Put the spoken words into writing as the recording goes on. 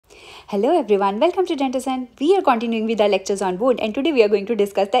Hello everyone, welcome to Dento'ZEN. We are continuing with our lectures on bone, and today we are going to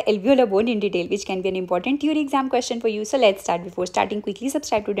discuss the alveolar bone in detail, which can be an important theory exam question for you. So let's start. Before starting, quickly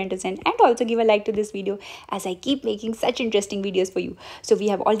subscribe to Dento'ZEN and also give a like to this video as I keep making such interesting videos for you. So we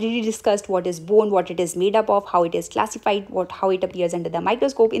have already discussed what is bone, what it is made up of, how it is classified, how it appears under the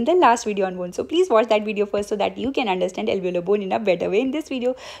microscope in the last video on bone. So please watch that video first so that you can understand alveolar bone in a better way in this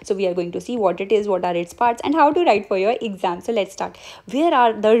video. So we are going to see what it is, what are its parts, and how to write for your exam. So let's start. Where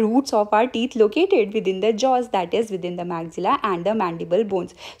are the roots of our teeth located? Within the jaws, that is within the maxilla and the mandible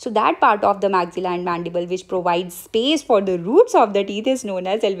bones. So that part of the maxilla and mandible which provides space for the roots of the teeth is known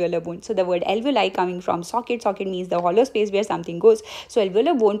as alveolar bone. So the word alveoli coming from socket means the hollow space where something goes. So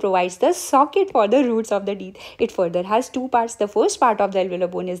alveolar bone provides the socket for the roots of the teeth. It further has two parts. The first part of the alveolar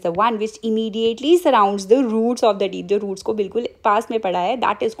bone is the one which immediately surrounds the roots of the teeth. The roots ko bilkul paas mein pada hai,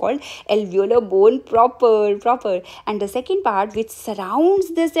 that is called alveolar bone proper. And the second part which surrounds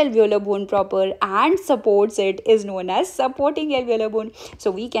this alveolar bone proper and supports it is known as supporting alveolar bone.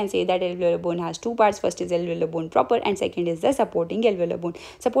 So we can say that alveolar bone has two parts. First is alveolar bone proper and second is the supporting alveolar bone.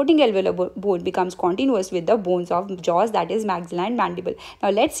 Supporting alveolar bone becomes continuous with the bones of jaws, that is maxilla and mandible. Now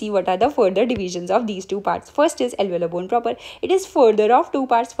let's see what are the further divisions of these two parts. First is alveolar bone proper. It is further of two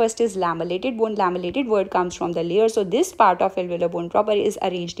parts. First is lamellated bone. Lamellated word comes from the layer. So this part of alveolar bone proper is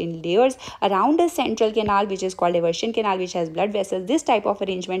arranged in layers around a central canal which is called eversion canal, which has blood vessels. This type of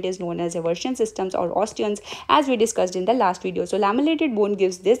arrangement is known as eversion systems or osteons, as we discussed in the last video. So lamellated bone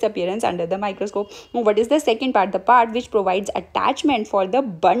gives this appearance under the microscope. Now what is the second part? The part which provides attachment for the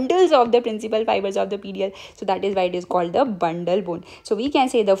bundles of the principal fibers of the PDL. So that is why it is called the bundle bone. So we can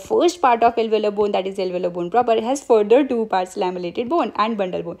say the first part of alveolar bone, that is alveolar bone proper, has further two parts, lamellated bone and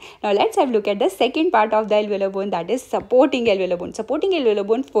bundle bone. Now let's have a look at the second part of the alveolar bone, that is supporting alveolar bone. Supporting alveolar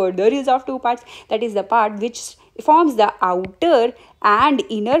bone further is of two parts. That is the part which forms the outer and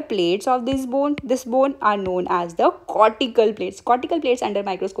inner plates of this bone. This bone are known as the cortical plates. Cortical plates under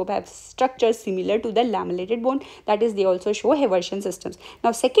microscope have structures similar to the lamellated bone, that is they also show eversion systems.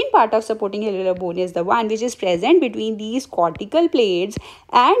 Now second part of supporting alveolar bone is the one which is present between these cortical plates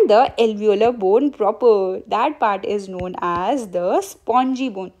and the alveolar bone proper. That part is known as the spongy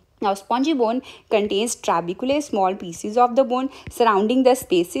bone. Now, spongy bone contains trabeculae, small pieces of the bone surrounding the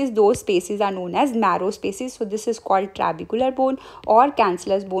spaces. Those spaces are known as marrow spaces. So, this is called trabecular bone or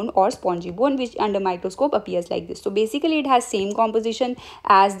cancellous bone or spongy bone, which under microscope appears like this. So, basically, it has same composition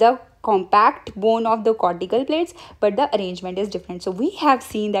as the compact bone of the cortical plates, but the arrangement is different. So we have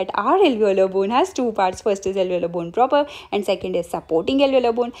seen that our alveolar bone has two parts. First is alveolar bone proper and second is supporting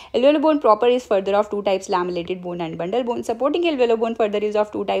alveolar bone. Alveolar bone proper is further of two types, lamellated bone and bundle bone. Supporting alveolar bone further is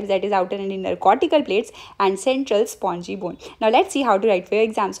of two types, that is outer and inner cortical plates and central spongy bone. Now let's see how to write for your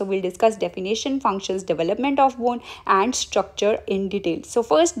exam. So we'll discuss definition, functions, development of bone and structure in detail. So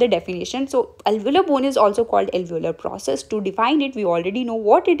first the definition. So alveolar bone is also called alveolar process. To define it, we already know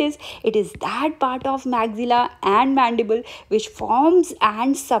what it is. It is that part of maxilla and mandible which forms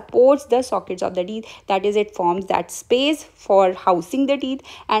and supports the sockets of the teeth. That is, it forms that space for housing the teeth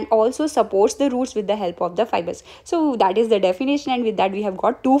and also supports the roots with the help of the fibers. So that is the definition, and with that we have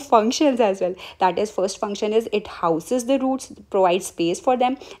got two functions as well. That is, first function is it houses the roots, provides space for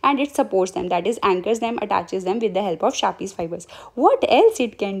them, and it supports them. That is, anchors them, attaches them with the help of Sharpie's fibers. What else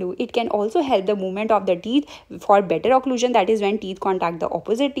it can do? It can also help the movement of the teeth for better occlusion. That is when teeth contact the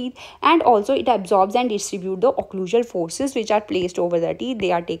opposite teeth. And also it absorbs and distributes the occlusal forces which are placed over the teeth.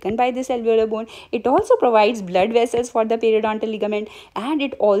 They are taken by this alveolar bone. It also provides blood vessels for the periodontal ligament, and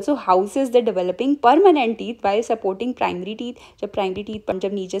it also houses the developing permanent teeth while supporting primary teeth. जब primary teeth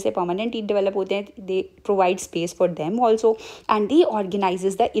जब नीचे से permanent teeth develop होते हैं, they provide space for them also, and they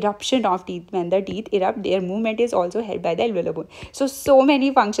organizes the eruption of teeth. When the teeth erupt, their movement is also held by the alveolar bone. So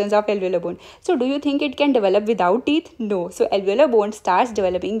many functions of alveolar bone. So do you think it can develop without teeth? No. So alveolar bone starts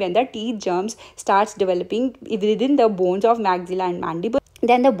developing when the teeth germs starts developing within the bones of maxilla and mandible.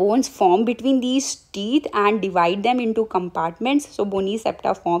 Then the bones form between these teeth and divide them into compartments. So bony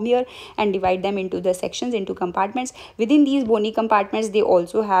septa form here and divide them into the sections, into compartments. Within these bony compartments, they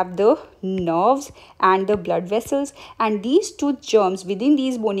also have the nerves and the blood vessels. And these tooth germs within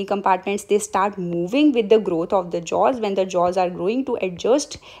these bony compartments, they start moving with the growth of the jaws. When the jaws are growing to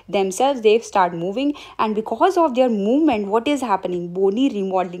adjust themselves, they start moving. And because of their movement, what is happening? Bony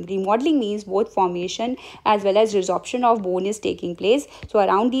remodeling. Remodeling means both formation as well as resorption of bone is taking place. So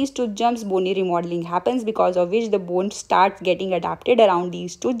around these tooth jumps, bony remodeling happens, because of which the bone starts getting adapted around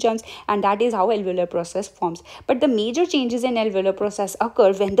these tooth jumps, and that is how alveolar process forms. But the major changes in alveolar process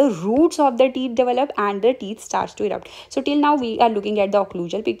occur when the roots of the teeth develop and the teeth starts to erupt. So till now we are looking at the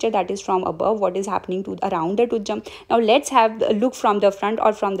occlusal picture, that is from above, what is happening to around the tooth jump. Now let's have a look from the front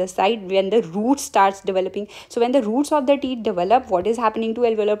or from the side when the root starts developing. So when the roots of the teeth develop, what is happening to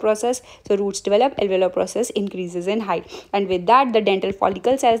alveolar process? So roots develop, alveolar process increases in height, and with that the dental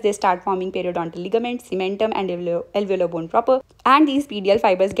follicle cells, they start forming periodontal ligament, cementum, and alveolar bone proper, and these PDL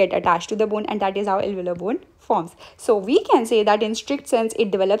fibers get attached to the bone, and that is how alveolar bone forms. So we can say that in strict sense it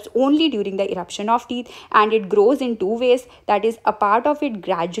develops only during the eruption of teeth, and it grows in two ways. That is, a part of it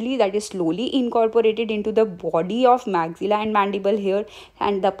gradually, that is slowly incorporated into the body of maxilla and mandible here,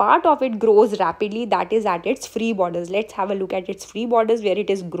 and the part of it grows rapidly, that is at its free borders. Let's have a look at its free borders where it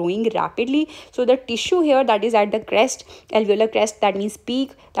is growing rapidly. So the tissue here, that is at the crest, alveolar crest, that means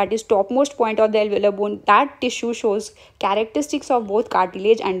peak, that is topmost point of the alveolar bone, that tissue shows characteristics of both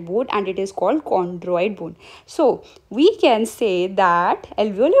cartilage and bone, and it is called chondroid bone. So we can say that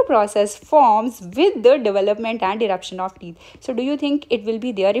alveolar process forms with the development and eruption of teeth. So do you think it will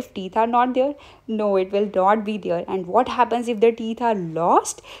be there if teeth are not there? No, it will not be there. And what happens if the teeth are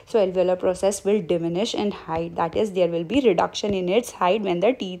lost? So alveolar process will diminish in height, that is there will be reduction in its height when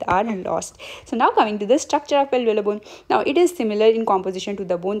the teeth are lost. So now coming to the structure of alveolar bone. Now it is similar in composition to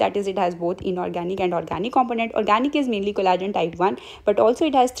the bone, that is it has both inorganic and organic component. Organic is mainly collagen type 1, but also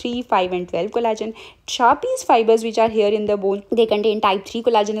it has 3, 5 and 12 collagen. Sharpie's fibers which are here in the bone, they contain type 3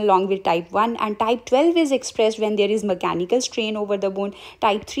 collagen along with type 1, and type 12 is expressed when there is mechanical strain over the bone.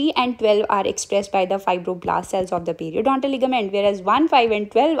 Type 3 and 12 are expressed by the fibroblast cells of the periodontal ligament, whereas 1, 5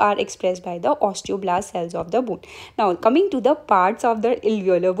 and 12 are expressed by the osteoblast cells of the bone. Now coming to the parts of the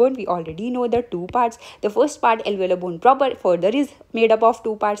alveolar bone, we already know the two parts. The first part, alveolar bone proper, further is made up of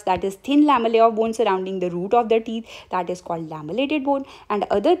two parts, that is thin lamellae of bone surrounding the root of the teeth, that is called lamellated bone, and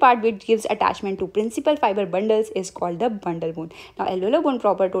the other part which gives attachment to principal fiber bundles is called the bundle bone. Now alveolar bone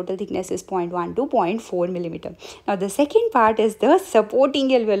proper, total thickness is 0.1 to 0.4 millimeter. Now the second part is the supporting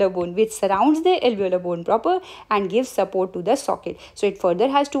alveolar bone, which surrounds the alveolar bone proper and gives support to the socket. So it further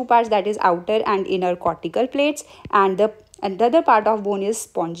has two parts, that is outer and inner cortical plates, and the another part of bone is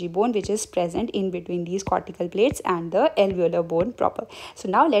spongy bone, which is present in between these cortical plates and the alveolar bone proper. So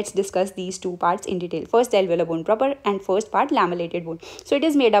now let's discuss these two parts in detail. First the alveolar bone proper, and first part lamellated bone. So it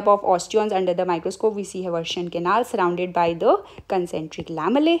is made up of osteons. Under the microscope we see Haversian canal surrounded by the concentric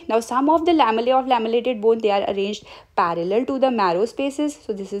lamellae. Now some of the lamellae of lamellated bone, they are arranged parallel to the marrow spaces.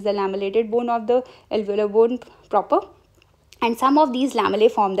 So this is the lamellated bone of the alveolar bone proper, and some of these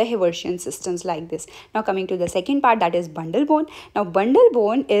lamellae form the Haversian systems like this. Now coming to the second part, that is bundle bone. Now bundle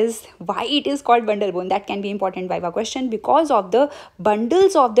bone is, why it is called bundle bone, that can be important viva question, because of the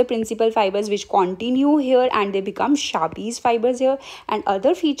bundles of the principal fibers which continue here and they become Sharpie's fibers here. And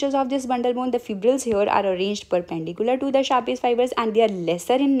other features of this bundle bone, the fibrils here are arranged perpendicular to the Sharpie's fibers and they are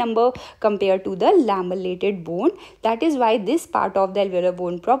lesser in number compared to the lamellated bone. That is why this part of the alveolar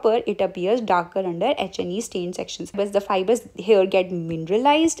bone proper, it appears darker under H&E stain sections, because the fibers here get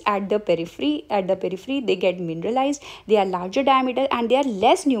mineralized at the periphery. At the periphery they get mineralized, they are larger diameter and they are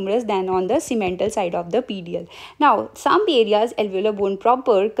less numerous than on the cemental side of the PDL. Now some areas alveolar bone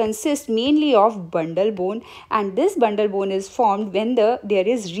proper consists mainly of bundle bone, and this bundle bone is formed when there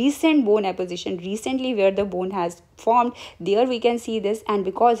is recent bone apposition, recently where the bone has formed, there we can see this. And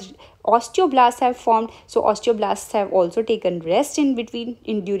because osteoblasts have formed, so osteoblasts have also taken rest in between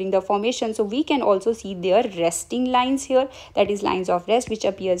during the formation, so we can also see their resting lines here, that is lines of rest, which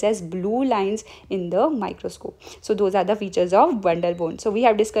appears as blue lines in the microscope. So those are the features of bundle bone. So we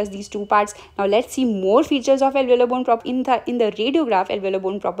have discussed these two parts. Now let's see more features of alveolar bone proper. In the radiograph, alveolar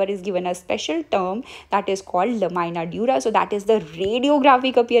bone proper is given a special term that is called lamina dura. So that is the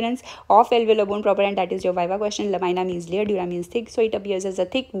radiographic appearance of alveolar bone proper, and that is your viva question. Lamina means layer, dura means thick, so it appears as a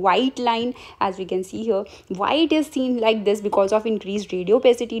thick white line as we can see here. Why it is seen like this? Because of increased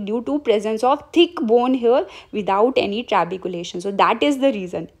radiopacity due to presence of thick bone here without any trabeculation. So that is the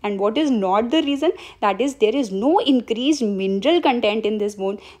reason. And what is not the reason? That is, there is no increased mineral content in this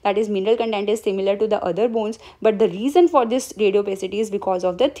bone. That is, mineral content is similar to the other bones, but the reason for this radiopacity is because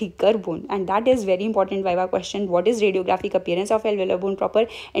of the thicker bone, and that is very important viva question. What is radiographic appearance of alveolar bone proper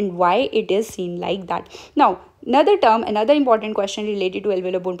and why it is seen like that? Now another important question related to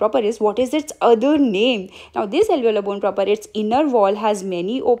alveolar bone proper is, what is its other name? Now this alveolar bone proper, its inner wall has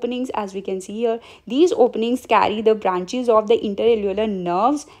many openings as we can see here. These openings carry the branches of the interalveolar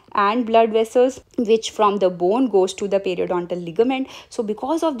nerves and blood vessels, which from the bone goes to the periodontal ligament. So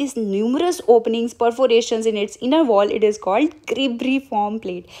because of these numerous openings, perforations in its inner wall, it is called cribriform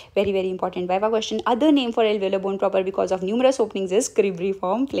plate. Very, very important Viva question. Other name for alveolar bone proper because of numerous openings is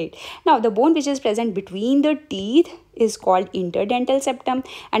cribriform plate. Now the bone which is present between the teeth is called interdental septum,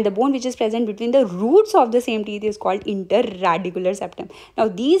 and the bone which is present between the roots of the same teeth is called interradicular septum. Now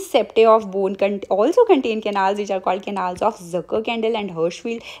these septae of bone also contain canals which are called canals of Zucker-Kendall and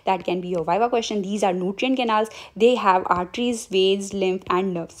Hirschfeld. That can be your Viva question. These are nutrient canals. They have arteries, veins, lymph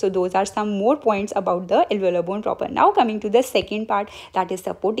and nerves. So those are some more points about the alveolar bone proper. Now coming to the second part, that is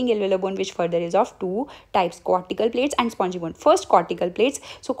supporting alveolar bone, which further is of two types, cortical plates and spongy bone. First, cortical plates.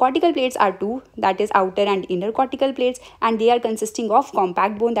 So cortical plates are two, that is outer and inner cortical plates, and they are consisting of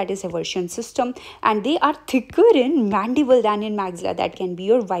compact bone, that is eversion system, and they are thicker in mandible than in maxilla. That can be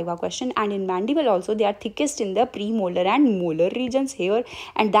your Viva question. And in mandible also they are thickest in the premolar and molar regions here,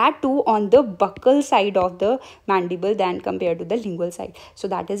 and that too on the buccal side of the mandible than compared to the lingual side. So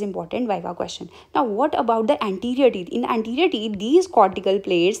that is important Viva question. Now what about the anterior teeth? In anterior teeth, these cortical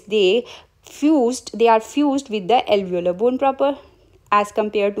plates, they are fused with the alveolar bone proper. As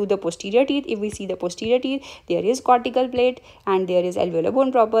compared to the posterior teeth, if we see the posterior teeth, there is cortical plate and there is alveolar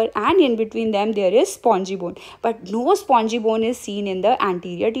bone proper, and in between them there is spongy bone, but no spongy bone is seen in the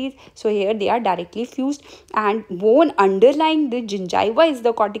anterior teeth. So here they are directly fused, and bone underlying the gingiva is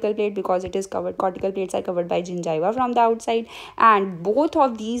the cortical plate because it is covered, cortical plates are covered by gingiva from the outside, and both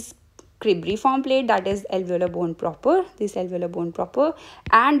of these cribriform plate, that is alveolar bone proper, this alveolar bone proper,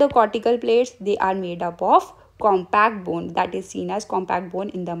 and the cortical plates, they are made up of compact bone, that is seen as compact bone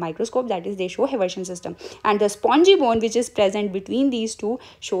in the microscope, that is they show eversion system, and the spongy bone which is present between these two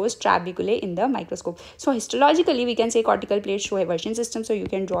shows trabeculae in the microscope. So histologically we can say cortical plates show eversion system, so you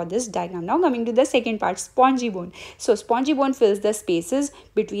can draw this diagram. Now coming to the second part, spongy bone. So spongy bone fills the spaces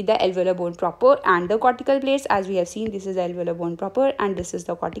between the alveolar bone proper and the cortical plates. As we have seen, this is the alveolar bone proper and this is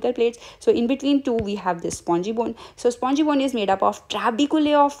the cortical plates. So in between two we have this spongy bone. So spongy bone is made up of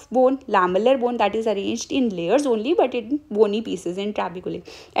trabeculae of bone, lamellar bone, that is arranged in layers only but in bony pieces in trabeculae,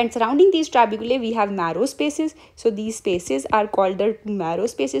 and surrounding these trabeculae we have marrow spaces. So these spaces are called the marrow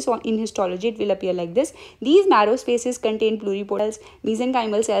spaces. So in histology it will appear like this. These marrow spaces contain pluripotent cells,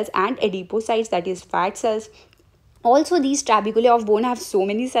 mesenchymal cells and adipocytes, that is fat cells. Also these trabeculae of bone have so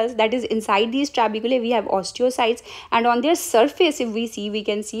many cells, that is inside these trabeculae we have osteocytes, and on their surface if we see, we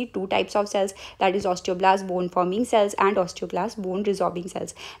can see two types of cells, that is osteoblast bone forming cells and osteoclast bone resorbing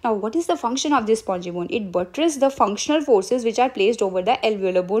cells. Now what is the function of this spongy bone? It buttresses the functional forces which are placed over the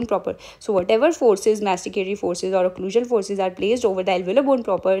alveolar bone proper. So whatever forces, masticatory forces or occlusal forces are placed over the alveolar bone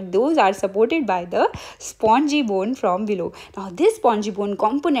proper, those are supported by the spongy bone from below. Now this spongy bone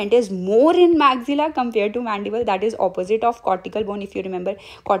component is more in maxilla compared to mandible, that is opposite of cortical bone. If you remember,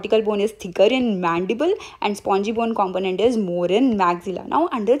 cortical bone is thicker in mandible and spongy bone component is more in maxilla. Now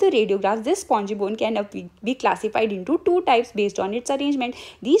under the radiographs, this spongy bone can be classified into two types based on its arrangement.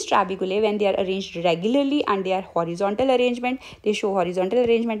 These trabeculae, when they are arranged regularly and they are horizontal arrangement, they show horizontal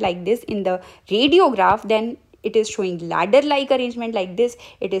arrangement like this in the radiograph, then it is showing ladder like arrangement like this.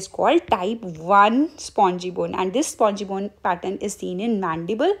 It is called type 1 spongy bone, and this spongy bone pattern is seen in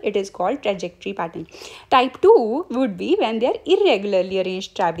mandible. It is called trajectory pattern. Type 2 would be when they are irregularly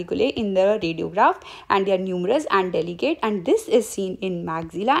arranged trabeculae in the radiograph and they are numerous and delicate, and this is seen in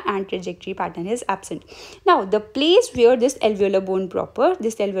maxilla and trajectory pattern is absent. Now the place where this alveolar bone proper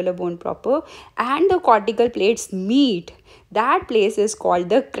and the cortical plates meet, that place is called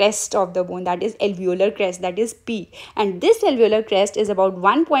the crest of the bone, that is alveolar crest, that is P, and this alveolar crest is about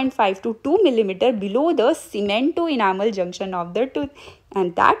 1.5 to 2 millimeter below the cemento-enamel junction of the tooth,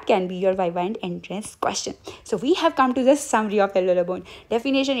 and that can be your Viva and entrance question. So we have come to the summary of alveolar bone.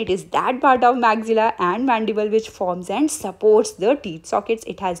 Definition: it is that part of maxilla and mandible which forms and supports the teeth sockets.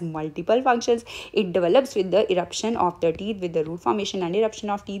 It has multiple functions. It develops with the eruption of the teeth, with the root formation and eruption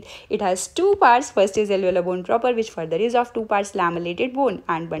of teeth. It has two parts. First is alveolar bone proper, which further is of two parts, lamellated bone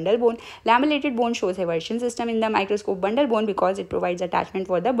and bundle bone. Lamellated bone shows eversion system in the microscope. Bundle bone because it provides attachment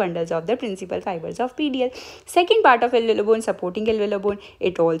for the bundles of the principal fibers of PDL. Second part of alveolar bone, supporting alveolar bone.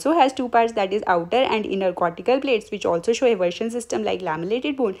 It also has two parts, that is outer and inner cortical plates, which also show eversion system like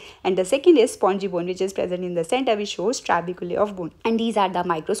lamellated bone, and the second is spongy bone, which is present in the center, which shows trabeculae of bone. And these are the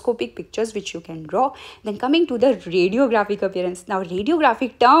microscopic pictures which you can draw. Then coming to the radiographic appearance. Now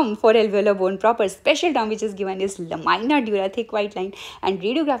radiographic term for alveolar bone proper, special term which is given is lamina dura, thick white line, and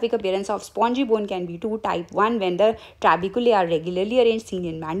radiographic appearance of spongy bone can be two: type 1 when the trabeculae are regularly arranged, seen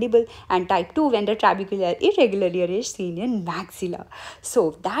in mandible, and type 2 when the trabeculae are irregularly arranged, seen in maxilla.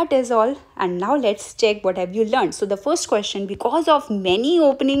 So that is all, and now let's check what have you learned. So the first question, because of many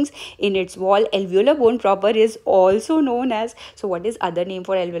openings in its wall, alveolar bone proper is also known as, so what is other name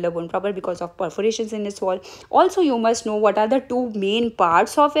for alveolar bone proper? Because of perforations in its wall. Also you must know what are the two main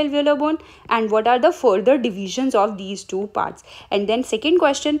parts of alveolar bone and what are the further divisions of these two parts. And then second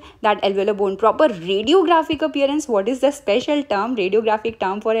question, that alveolar bone proper radiographic appearance, what is the special term, radiographic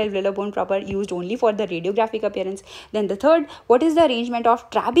term for alveolar bone proper, used only for the radiographic appearance. Then the third, what is the arrangement of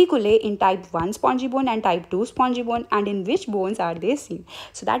trabeculae in type 1 spongy bone and type 2 spongy bone, and in which bones are they seen?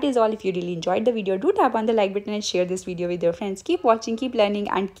 So that is all. If you really enjoyed the video, do tap on the like button and share this video with your friends. Keep watching, keep learning,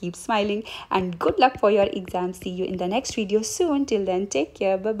 and keep smiling, and good luck for your exam. See you in the next video soon. Till then, take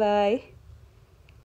care. Bye bye.